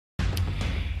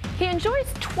He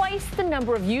enjoys twice the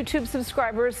number of YouTube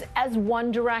subscribers as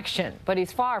One Direction, but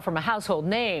he's far from a household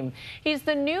name. He's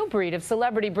the new breed of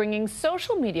celebrity bringing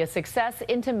social media success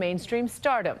into mainstream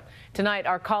stardom. Tonight,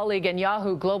 our colleague and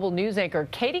Yahoo Global News anchor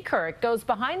Katie Couric goes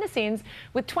behind the scenes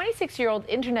with 26-year-old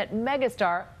internet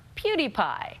megastar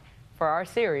PewDiePie for our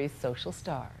series, Social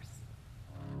Stars.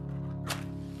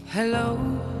 Hello.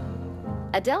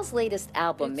 Adele's latest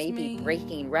album may be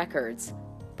breaking records,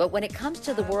 but when it comes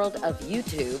to the world of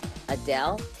YouTube,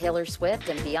 Adele, Taylor Swift,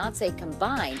 and Beyonce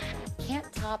combined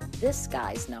can't top this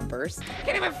guy's numbers.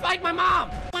 Can't even fight my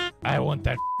mom. I want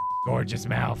that gorgeous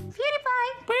mouth.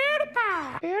 PewDiePie!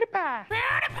 PewDiePie! PewDiePie!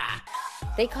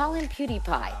 PewDiePie! They call him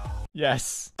PewDiePie.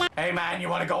 Yes. Hey man, you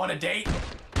want to go on a date?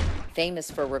 Famous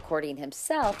for recording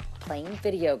himself playing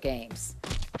video games.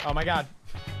 Oh my God.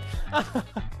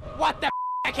 What the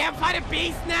I can't fight a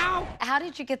beast now? How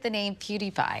did you get the name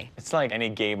PewDiePie? It's like any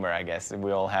gamer, I guess.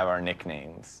 We all have our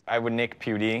nicknames. I would nick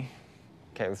Pewdie.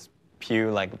 Okay, it was Pew,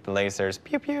 like the lasers,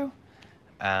 pew pew.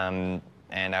 And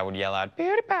I would yell out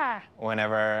PewDiePie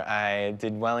whenever I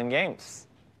did well in games.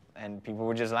 And people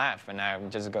would just laugh, and I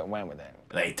just went with it.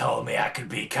 They told me I could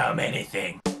become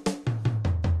anything.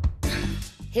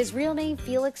 His real name,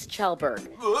 Felix Kjellberg.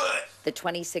 The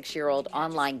 26-year-old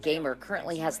online gamer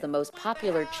currently has the most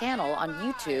popular channel on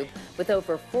YouTube with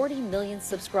over 40 million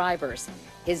subscribers.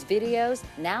 His videos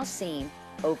now seen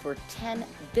over 10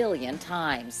 billion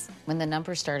times. When the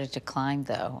numbers started to climb,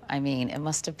 though, I mean, it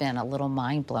must have been a little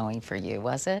mind-blowing for you,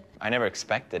 was it? I never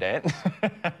expected it.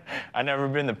 I've never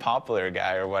been the popular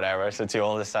guy or whatever, so to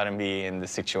all of a sudden be in the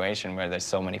situation where there's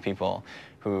so many people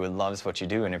who loves what you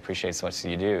do and appreciates what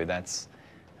you do, that's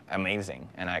amazing,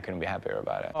 and I couldn't be happier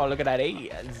about it. Oh, look at that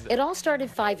ass. It all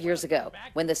started 5 years ago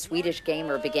when the Swedish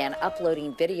gamer began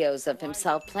uploading videos of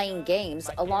himself playing games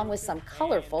along with some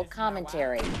colorful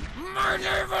commentary. My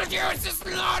naval use is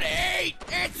not 8,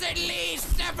 it's at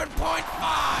least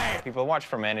 7.5. People watch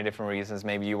for many different reasons.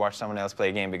 Maybe you watch someone else play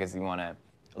a game because you want to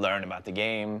learn about the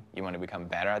game, you want to become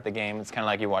better at the game. It's kind of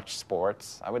like you watch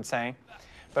sports, I would say.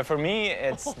 But for me,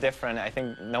 it's different. I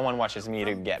think no one watches me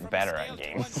to get better at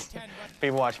games.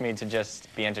 People watch me to just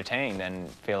be entertained and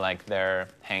feel like they're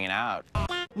hanging out.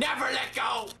 Never let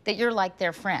go. That you're like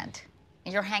their friend.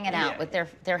 You're hanging out with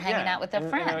they're hanging out with their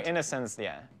friend. In a sense,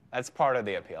 yeah. That's part of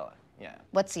the appeal, yeah.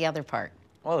 What's the other part?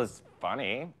 Well, it's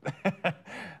funny,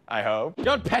 I hope.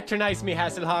 Don't patronize me,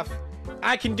 Hasselhoff.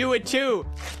 I can do it too.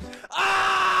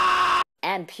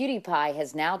 And PewDiePie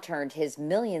has now turned his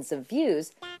millions of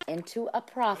views into a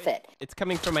profit. It's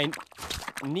coming from my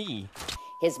knee.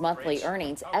 His monthly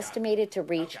earnings estimated to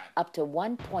reach up to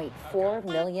 $1.4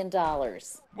 million.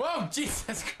 Whoa,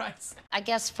 Jesus Christ. I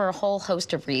guess for a whole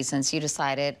host of reasons, you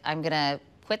decided, I'm going to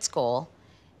quit school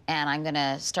and I'm going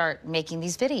to start making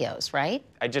these videos, right?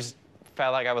 I just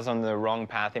felt like I was on the wrong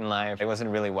path in life. It wasn't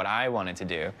really what I wanted to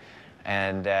do.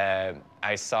 And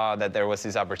I saw that there was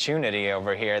this opportunity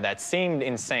over here that seemed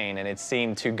insane and it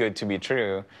seemed too good to be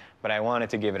true, but I wanted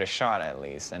to give it a shot at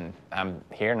least. And I'm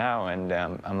here now, and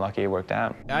I'm lucky it worked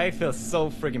out. I feel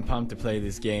so freaking pumped to play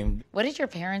this game. What did your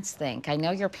parents think? I know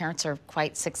your parents are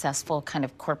quite successful kind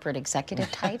of corporate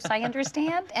executive types, I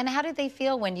understand. And how did they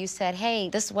feel when you said, hey,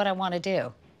 this is what I want to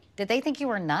do? Did they think you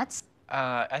were nuts?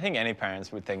 I think any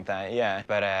parents would think that, yeah.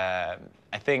 But I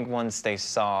think once they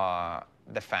saw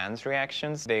the fans'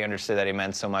 reactions, they understood that it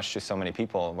meant so much to so many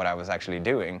people what I was actually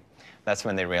doing. That's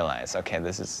when they realized, okay,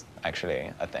 this is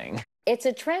actually a thing. It's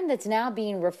a trend that's now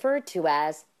being referred to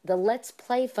as the Let's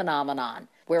Play phenomenon,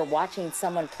 where watching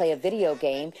someone play a video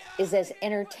game is as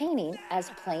entertaining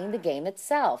as playing the game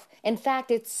itself. In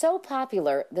fact, it's so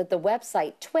popular that the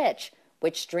website Twitch,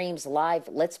 which streams live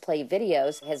Let's Play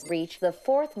videos, has reached the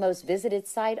 4th most visited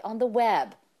site on the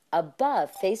web,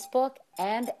 above Facebook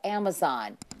and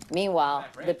Amazon. Meanwhile,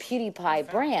 the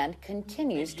PewDiePie brand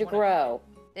continues to grow.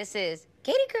 This is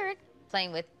Katie Couric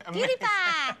playing with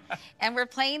PewDiePie, and we're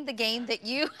playing the game that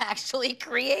you actually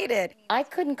created. I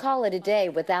couldn't call it a day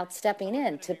without stepping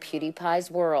into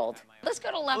PewDiePie's world. Let's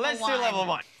go to level 1. Let's do level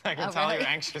 1. I can tell really? you're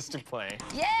anxious to play.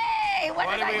 Yay! What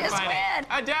did I just win?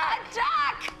 A duck! A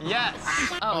duck! Yes!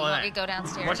 Oh, you want me to go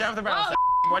downstairs? Watch out for the barrels. Oh.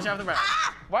 Watch out for the barrels.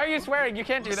 Ah! Why are you swearing? You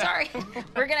can't do that. Sorry.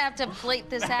 We're going to have to bleep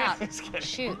this out.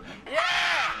 Shoot. Yeah!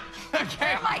 Okay.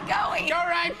 Where am I going? Go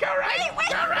right, go right. Wait.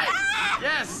 Go right. Ah!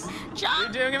 Yes.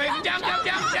 Jump. You're doing amazing. Jump.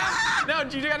 No,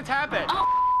 you gotta tap it. Oh.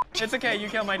 It's okay, you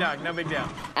killed my dog. No big deal.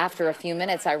 After a few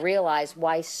minutes, I realized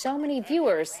why so many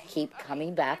viewers keep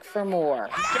coming back for more.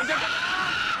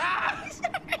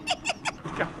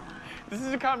 Jump. This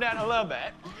is to calm down a little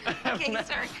bit. Okay,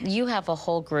 sorry. You have a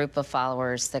whole group of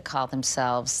followers that call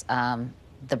themselves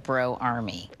the bro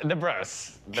army. The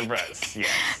bros, yes.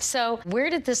 So where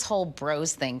did this whole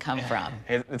bros thing come from?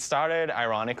 It started,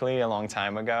 ironically, a long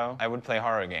time ago. I would play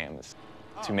horror games.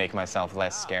 To make myself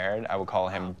less scared, I would call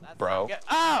him bro.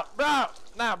 Oh, bro!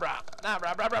 No, bro. No,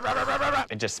 bro, bro, bro, bro, bro, bro, bro.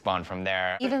 It just spawned from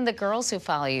there. Even the girls who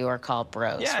follow you are called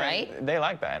bros, Yeah, right? they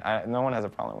like that. No one has a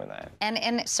problem with that.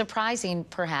 And surprising,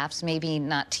 perhaps, maybe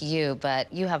not to you,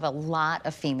 but you have a lot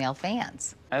of female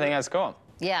fans. I think that's cool.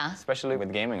 Yeah. Especially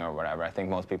with gaming or whatever. I think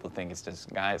most people think it's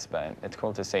just guys, but it's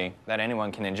cool to see that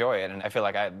anyone can enjoy it, and I feel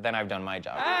like then I've done my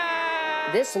job.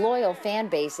 This loyal fan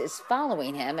base is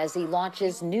following him as he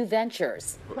launches new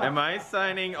ventures. Am I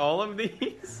signing all of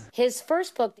these? His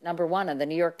first book, #1 on the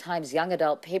New York Times Young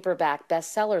Adult Paperback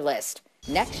bestseller list.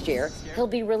 Next year, he'll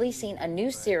be releasing a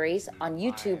new series on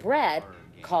YouTube Red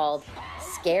called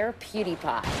Scare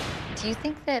PewDiePie. Do you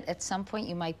think that at some point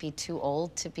you might be too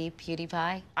old to be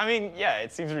PewDiePie? I mean, yeah,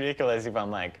 it seems ridiculous if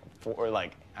I'm like,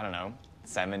 I don't know,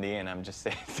 70 and I'm just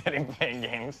sitting playing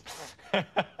games,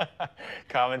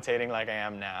 commentating like I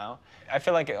am now. I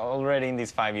feel like already in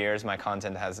these 5 years, my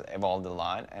content has evolved a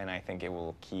lot, and I think it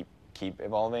will keep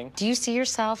evolving. Do you see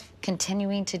yourself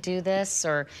continuing to do this,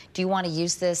 or do you want to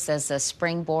use this as a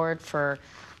springboard for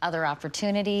other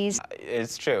opportunities?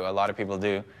 It's true. A lot of people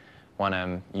do want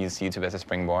to use YouTube as a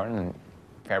springboard, and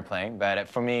fair play. But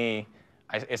for me,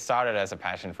 it started as a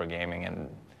passion for gaming, and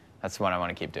that's what I want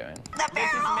to keep doing.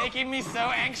 This is making me so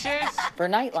anxious. For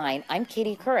Nightline, I'm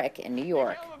Katie Couric in New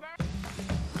York.